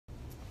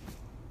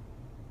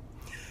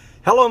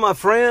Hello, my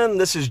friend.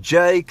 This is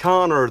Jay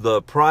Conner,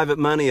 the Private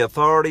Money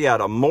Authority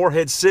out of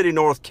Morehead City,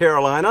 North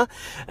Carolina,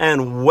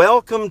 and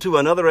welcome to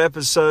another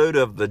episode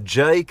of the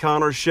Jay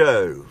Conner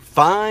Show,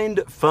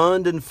 Find,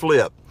 Fund, and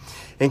Flip.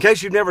 In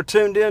case you've never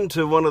tuned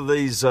into one of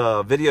these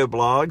video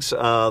blogs,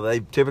 they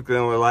typically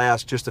only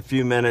last just a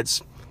few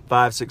minutes,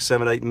 5, 6,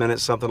 7, 8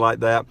 minutes, something like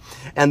that.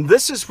 And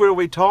this is where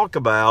we talk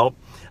about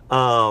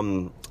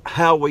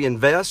how we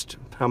invest.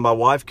 My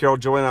wife, Carol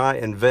Joy, and I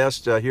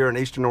invest here in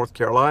Eastern North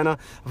Carolina.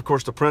 Of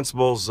course, the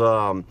principles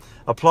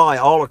apply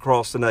all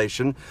across the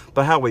nation,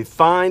 but how we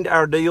find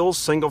our deals,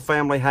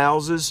 single-family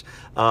houses,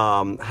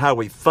 how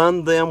we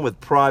fund them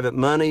with private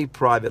money,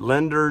 private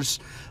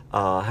lenders,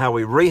 how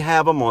we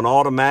rehab them on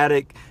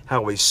automatic,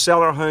 how we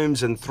sell our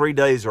homes in 3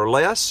 days or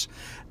less,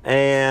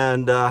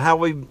 and how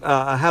we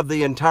have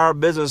the entire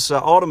business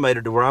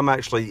automated to where I'm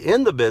actually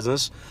in the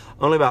business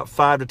only about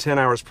 5 to 10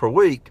 hours per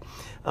week.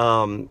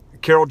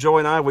 Carol Joy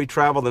and I, we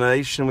travel the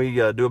nation. We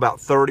do about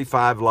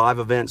 35 live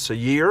events a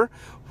year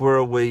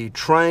where we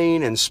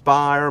train,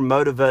 inspire,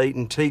 motivate,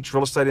 and teach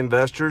real estate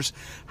investors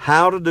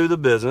how to do the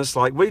business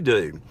like we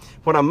do.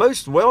 What I'm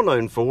most well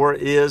known for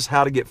is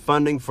how to get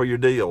funding for your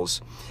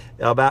deals.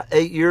 About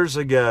 8 years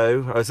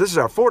ago, this is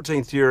our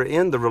 14th year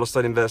in the real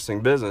estate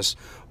investing business,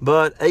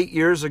 but 8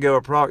 years ago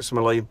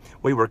approximately,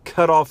 we were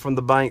cut off from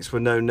the banks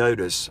with no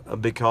notice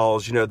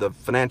because, the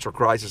financial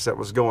crisis that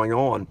was going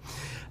on.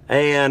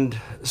 And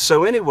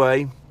so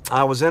anyway,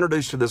 I was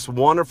introduced to this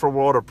wonderful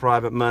world of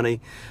private money.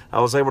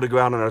 I was able to go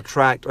out and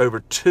attract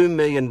over $2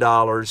 million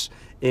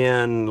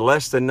in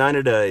less than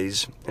 90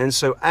 days. And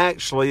so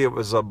actually it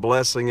was a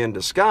blessing in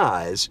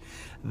disguise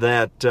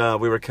that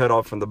we were cut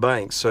off from the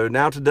bank. So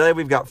now today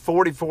we've got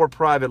 44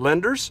 private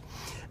lenders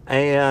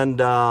and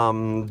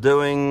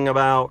doing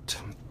about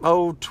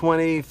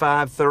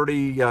 25,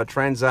 30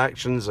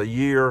 transactions a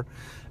year.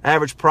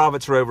 Average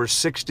profits are over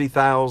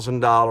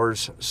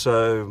 $60,000,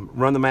 so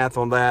run the math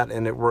on that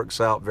and it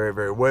works out very,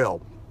 very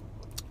well.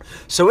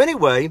 So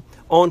anyway,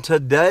 on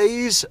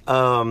today's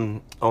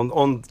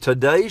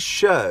today's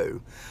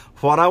show,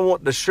 what I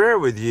want to share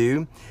with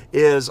you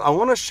is I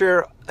want to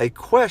share a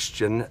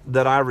question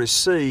that I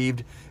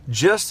received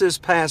just this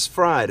past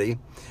Friday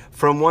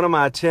from one of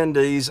my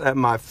attendees at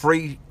my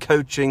free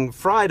Coaching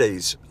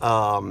Fridays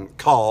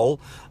call,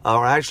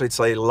 or actually it's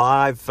a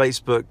live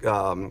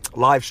Facebook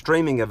live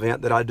streaming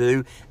event that I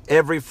do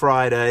every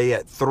Friday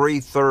at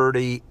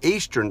 3:30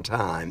 Eastern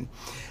Time.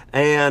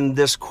 And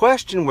this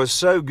question was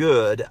so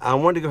good, I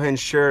wanted to go ahead and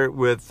share it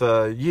with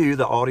you,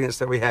 the audience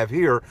that we have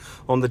here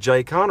on the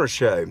Jay Conner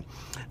Show.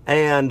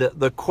 And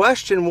the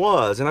question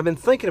was, and I've been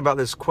thinking about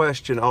this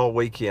question all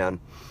weekend,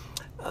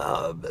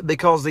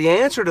 because the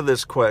answer to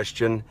this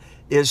question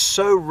is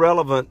so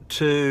relevant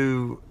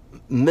to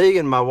me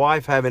and my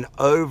wife having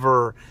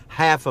over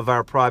half of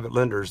our private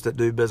lenders that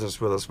do business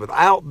with us.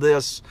 Without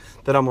this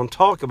that I'm going to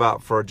talk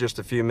about for just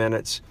a few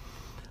minutes,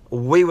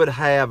 we would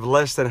have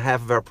less than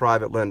half of our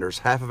private lenders,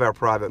 half of our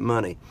private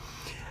money.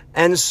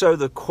 And so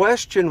the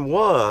question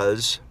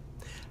was,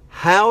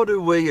 how do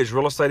we as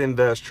real estate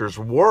investors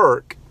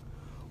work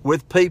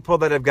with people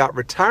that have got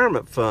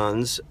retirement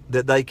funds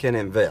that they can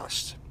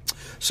invest?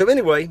 So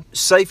anyway,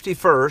 safety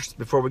first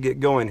before we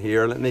get going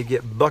here. Let me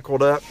get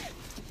buckled up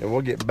and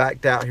we'll get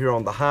backed out here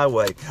on the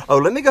highway. Oh,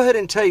 let me go ahead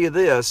and tell you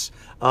this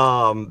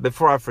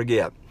before I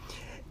forget.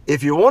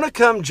 If you want to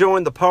come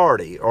join the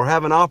party or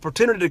have an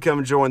opportunity to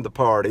come join the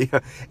party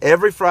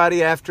every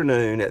Friday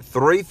afternoon at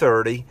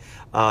 3:30,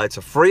 it's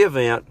a free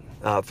event,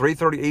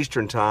 3:30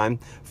 Eastern Time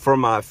for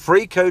my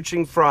free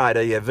Coaching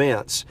Friday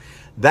events.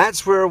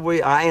 That's where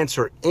I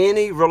answer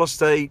any real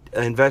estate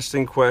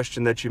investing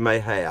question that you may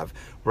have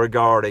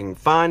regarding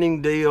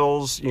finding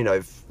deals,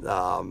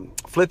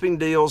 flipping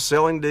deals,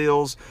 selling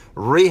deals,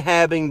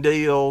 rehabbing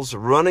deals,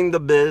 running the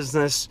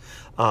business,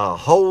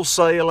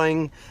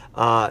 wholesaling,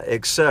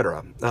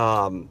 etc.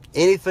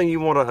 Anything you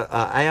want to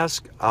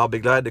ask, I'll be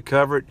glad to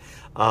cover it.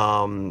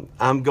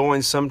 I'm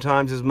going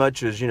sometimes as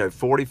much as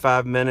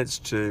 45 minutes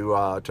to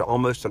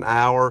almost an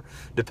hour,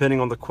 depending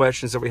on the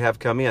questions that we have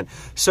come in.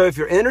 So if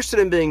you're interested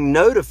in being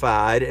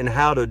notified and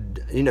how to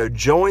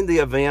join the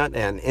event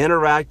and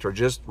interact or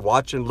just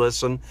watch and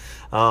listen,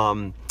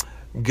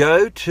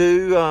 go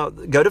to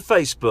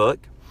Facebook,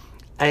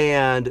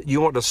 and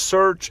you want to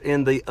search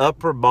in the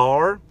upper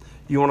bar.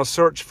 You want to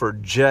search for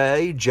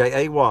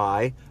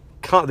J-A-Y.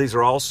 These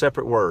are all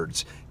separate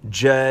words.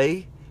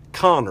 Jay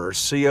Conner,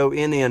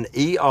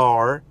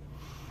 C-O-N-N-E-R,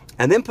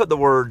 and then put the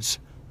words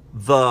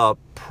The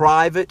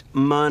Private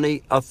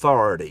Money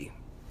Authority.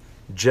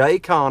 Jay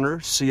Conner,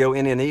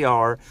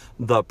 C-O-N-N-E-R,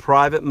 The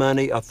Private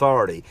Money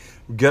Authority.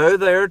 Go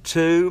there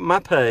to my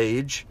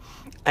page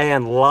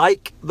and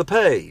like the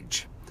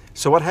page.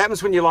 So what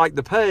happens when you like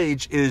the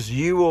page is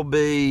you will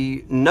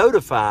be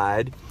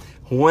notified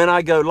when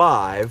I go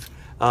live,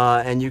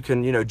 and you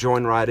can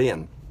join right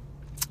in.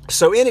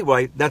 So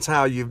anyway, that's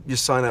how you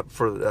sign up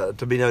for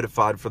to be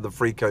notified for the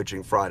free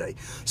Coaching Friday.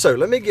 So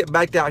let me get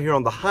back out here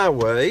on the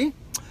highway,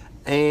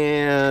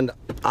 and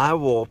I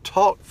will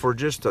talk for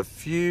just a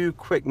few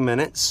quick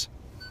minutes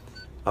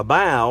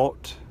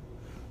about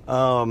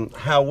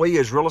how we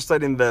as real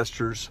estate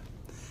investors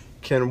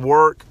can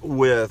work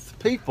with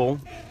people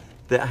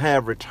that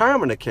have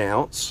retirement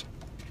accounts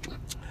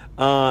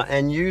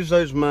and use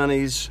those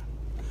monies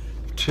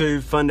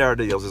to fund our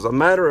deals. As a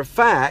matter of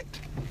fact,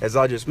 as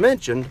I just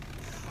mentioned,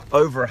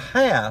 over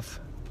half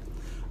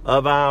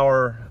of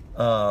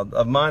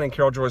of mine and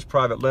Carol Joy's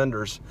private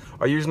lenders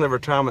are using their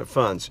retirement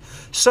funds.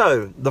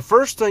 So the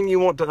first thing you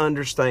want to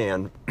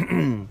understand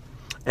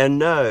and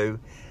know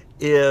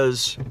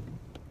is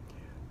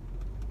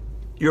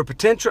a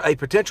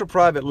potential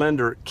private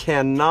lender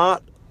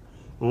cannot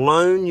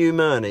loan you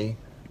money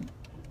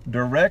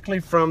directly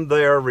from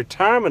their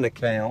retirement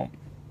account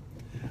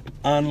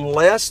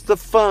unless the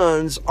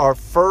funds are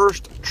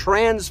first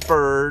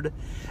transferred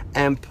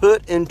and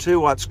put into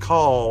what's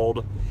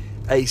called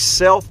a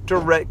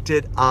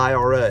self-directed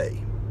IRA.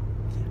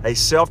 A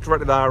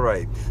self-directed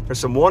IRA. There's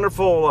some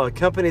wonderful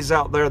companies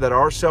out there that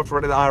are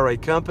self-directed IRA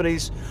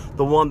companies.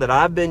 The one that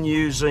I've been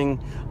using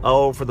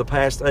for the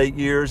past 8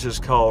 years is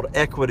called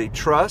Equity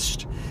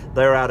Trust.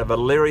 They're out of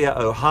Elyria,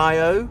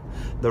 Ohio.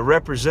 The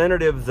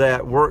representative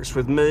that works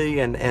with me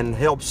and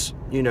helps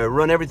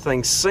run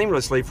everything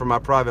seamlessly for my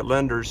private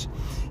lenders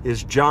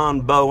is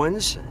John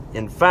Bowens.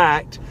 In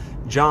fact,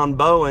 John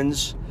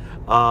Bowens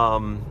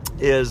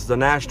is the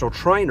national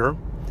trainer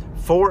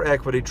for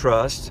Equity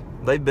Trust.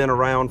 They've been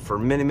around for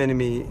many, many,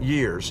 many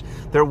years.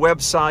 Their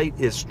website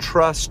is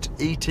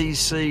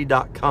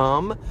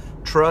trustetc.com,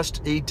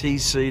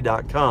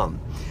 trustetc.com.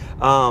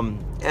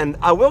 And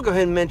I will go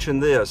ahead and mention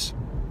this.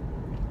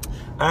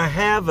 I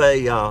have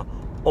a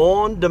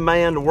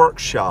on-demand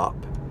workshop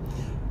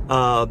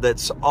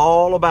that's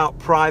all about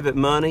private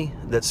money,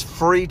 that's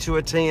free to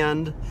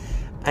attend.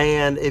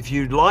 And if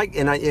you'd like,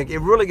 it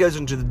really goes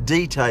into the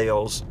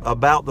details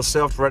about the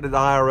self-directed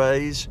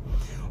IRAs,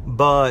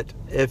 but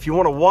if you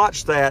want to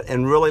watch that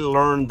and really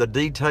learn the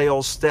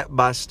details step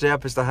by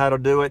step as to how to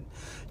do it,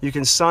 you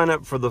can sign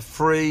up for the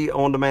free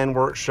on-demand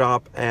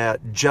workshop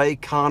at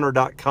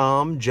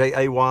jayconner.com,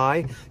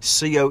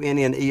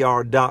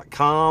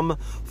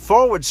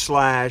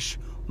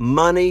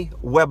 JAYCONNER.com/money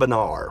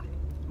webinar.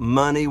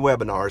 Money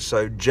webinar.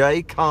 So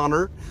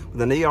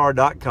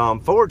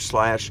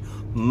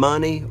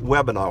jayconner.com/money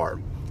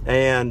webinar.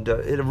 And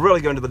it'll really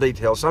go into the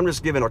details. So I'm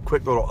just giving a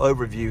quick little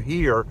overview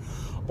here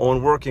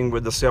on working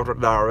with the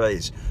self-directed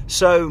IRAs.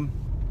 So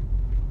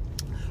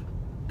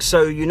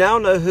you now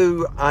know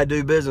who I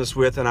do business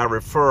with, and I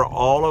refer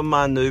all of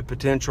my new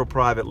potential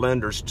private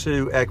lenders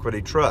to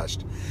Equity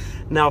Trust.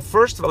 Now,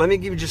 first of all, let me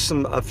give you just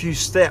a few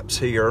steps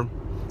here.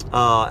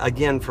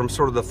 Again, from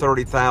sort of the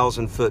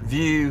 30,000 foot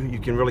view, you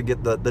can really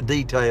get the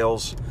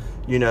details,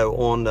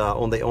 on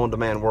the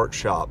on-demand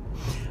workshop.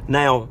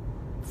 Now,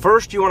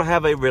 first you want to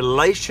have a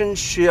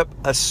relationship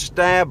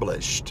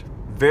established.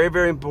 Very,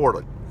 very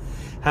important.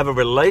 Have a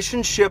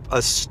relationship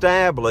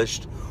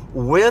established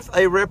with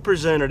a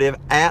representative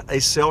at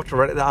a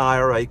self-directed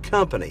IRA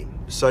company,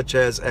 such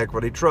as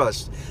Equity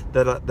Trust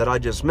that I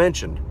just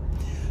mentioned.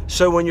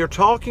 So when you're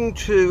talking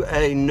to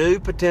a new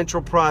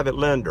potential private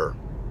lender,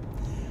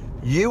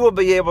 you will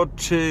be able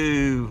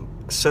to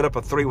set up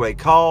a three-way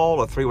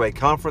call, a three-way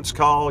conference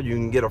call. You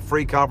can get a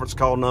free conference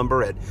call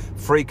number at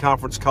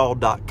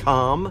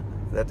freeconferencecall.com.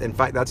 In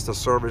fact, that's the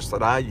service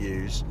that I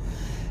use.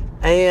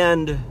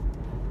 And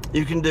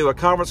you can do a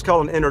conference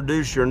call and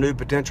introduce your new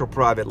potential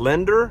private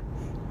lender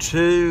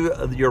to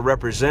your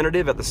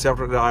representative at the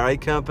self-directed IRA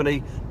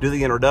company, do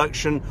the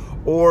introduction,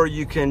 or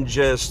you can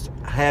just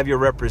have your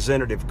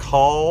representative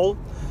call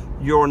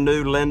your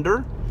new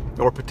lender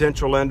or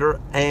potential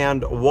lender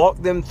and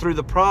walk them through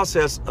the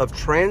process of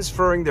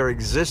transferring their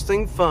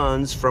existing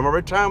funds from a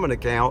retirement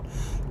account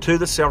to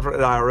the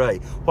self-directed IRA.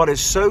 What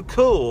is so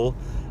cool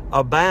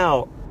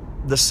about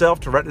the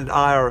self-directed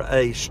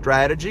IRA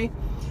strategy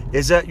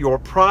is that your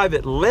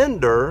private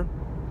lender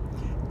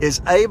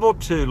is able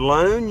to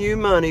loan you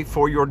money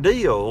for your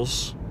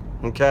deals,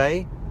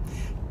 okay,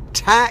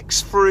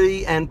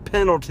 tax-free and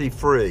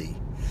penalty-free.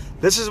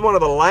 This is one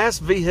of the last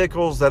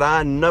vehicles that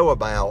I know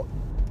about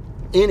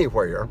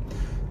anywhere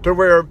to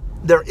where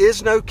there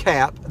is no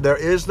cap, there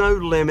is no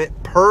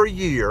limit per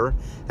year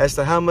as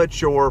to how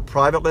much your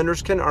private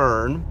lenders can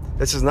earn.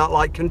 This is not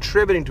like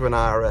contributing to an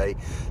IRA.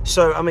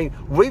 So,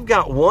 we've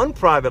got one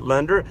private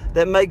lender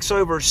that makes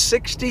over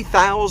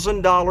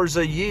 $60,000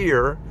 a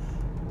year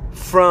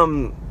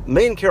from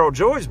me and Carol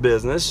Joy's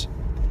business,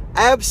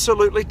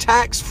 absolutely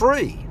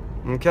tax-free,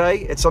 okay?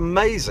 It's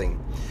amazing.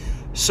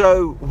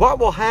 So what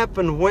will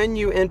happen when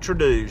you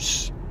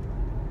introduce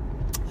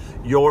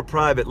your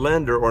private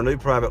lender or new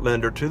private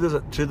lender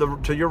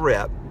to your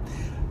rep?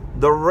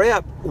 The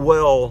rep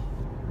will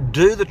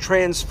do the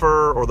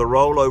transfer or the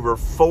rollover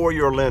for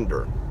your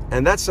lender.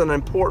 And that's an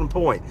important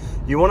point.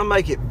 You want to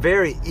make it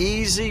very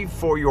easy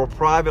for your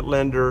private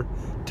lender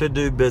to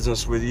do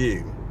business with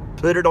you.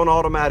 Put it on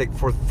automatic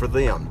for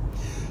them.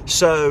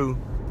 So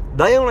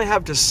they only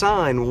have to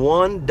sign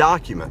one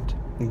document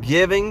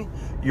giving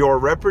your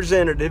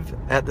representative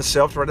at the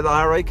self-directed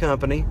IRA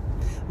company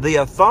the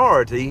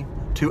authority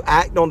to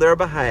act on their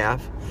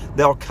behalf.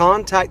 They'll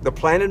contact the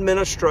plan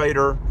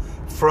administrator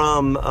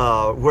from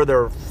where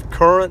their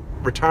current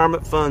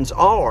retirement funds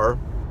are.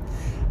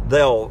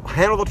 They'll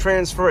handle the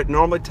transfer. It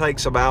normally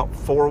takes about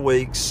 4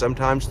 weeks,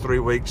 sometimes 3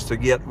 weeks, to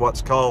get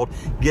what's called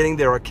getting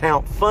their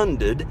account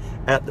funded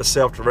at the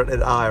Self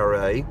Directed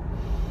IRA.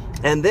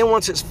 And then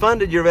once it's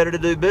funded, you're ready to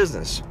do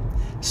business.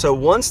 So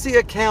once the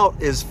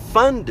account is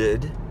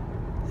funded,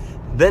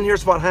 then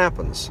here's what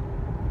happens.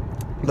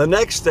 The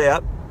next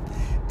step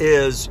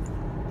is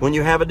when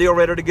you have a deal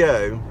ready to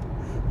go,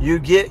 you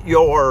get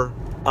your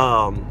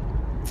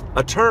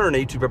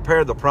attorney to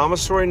prepare the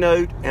promissory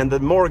note and the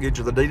mortgage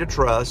or the deed of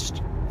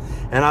trust.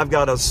 And I've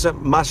got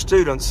my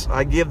students,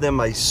 I give them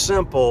a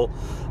simple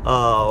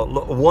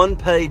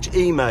one-page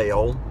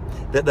email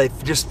that they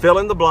just fill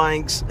in the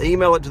blanks,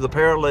 email it to the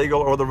paralegal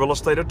or the real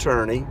estate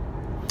attorney.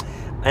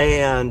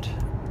 And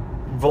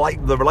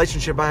like the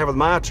relationship I have with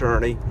my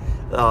attorney,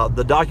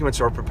 the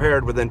documents are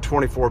prepared within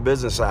 24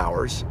 business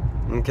hours,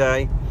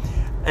 okay?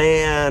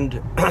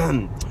 And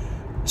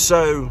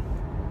so,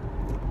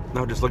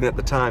 I'm just looking at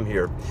the time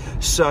here.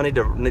 So I need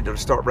to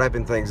start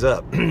wrapping things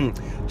up.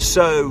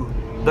 So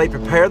they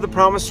prepare the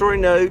promissory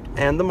note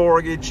and the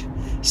mortgage,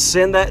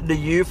 send that to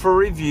you for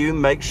review,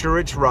 make sure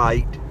it's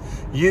right.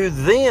 You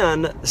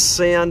then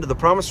send the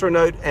promissory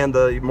note and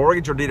the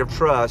mortgage or deed of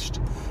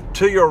trust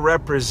to your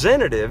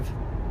representative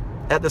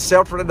at the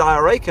Self Directed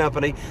IRA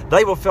Company.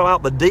 They will fill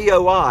out the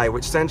DOI,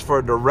 which stands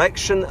for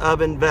Direction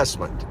of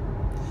Investment.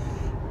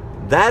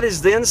 That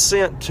is then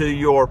sent to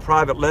your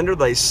private lender.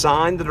 They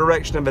sign the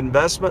direction of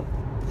investment,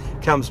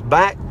 comes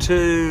back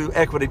to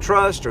Equity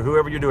Trust or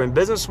whoever you're doing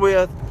business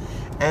with,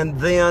 and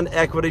then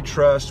Equity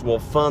Trust will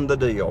fund the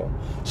deal.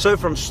 So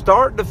from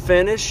start to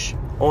finish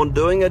on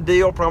doing a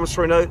deal,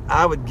 promissory note,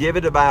 I would give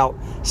it about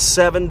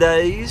 7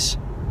 days,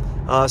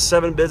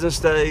 7 business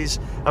days.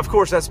 Of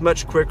course, that's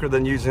much quicker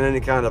than using any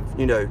kind of,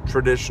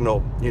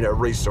 traditional,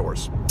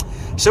 resource.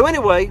 So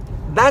anyway,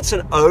 that's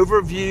an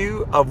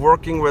overview of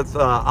working with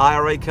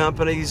IRA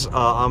companies,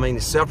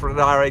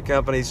 Self-Directed IRA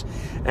companies,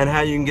 and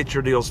how you can get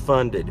your deals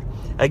funded.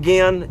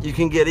 Again, you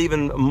can get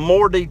even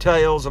more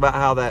details about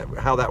how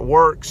that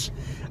works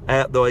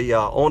at the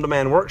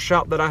on-demand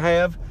workshop that I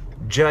have,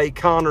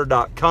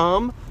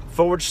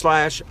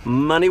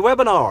 jconner.com/money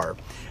webinar.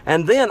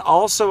 And then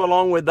also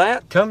along with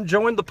that, come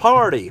join the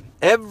party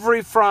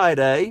every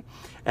Friday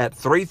at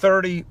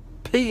 3:30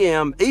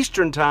 p.m.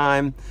 Eastern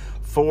Time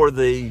for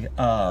the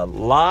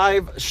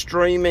live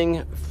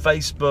streaming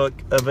Facebook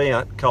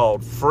event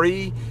called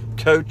Free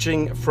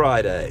Coaching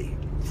Friday.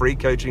 Free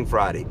Coaching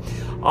Friday.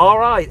 All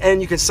right,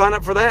 and you can sign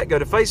up for that. Go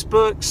to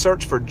Facebook,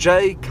 search for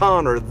Jay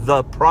Conner,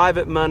 the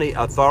Private Money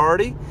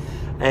Authority,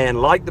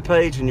 and like the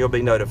page and you'll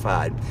be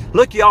notified.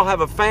 Look, y'all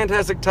have a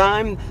fantastic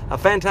time, a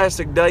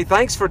fantastic day.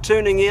 Thanks for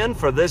tuning in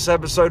for this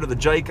episode of the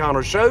Jay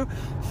Conner Show.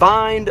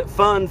 Find,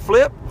 fun,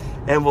 flip,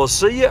 and we'll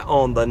see you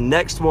on the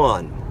next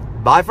one.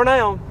 Bye for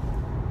now.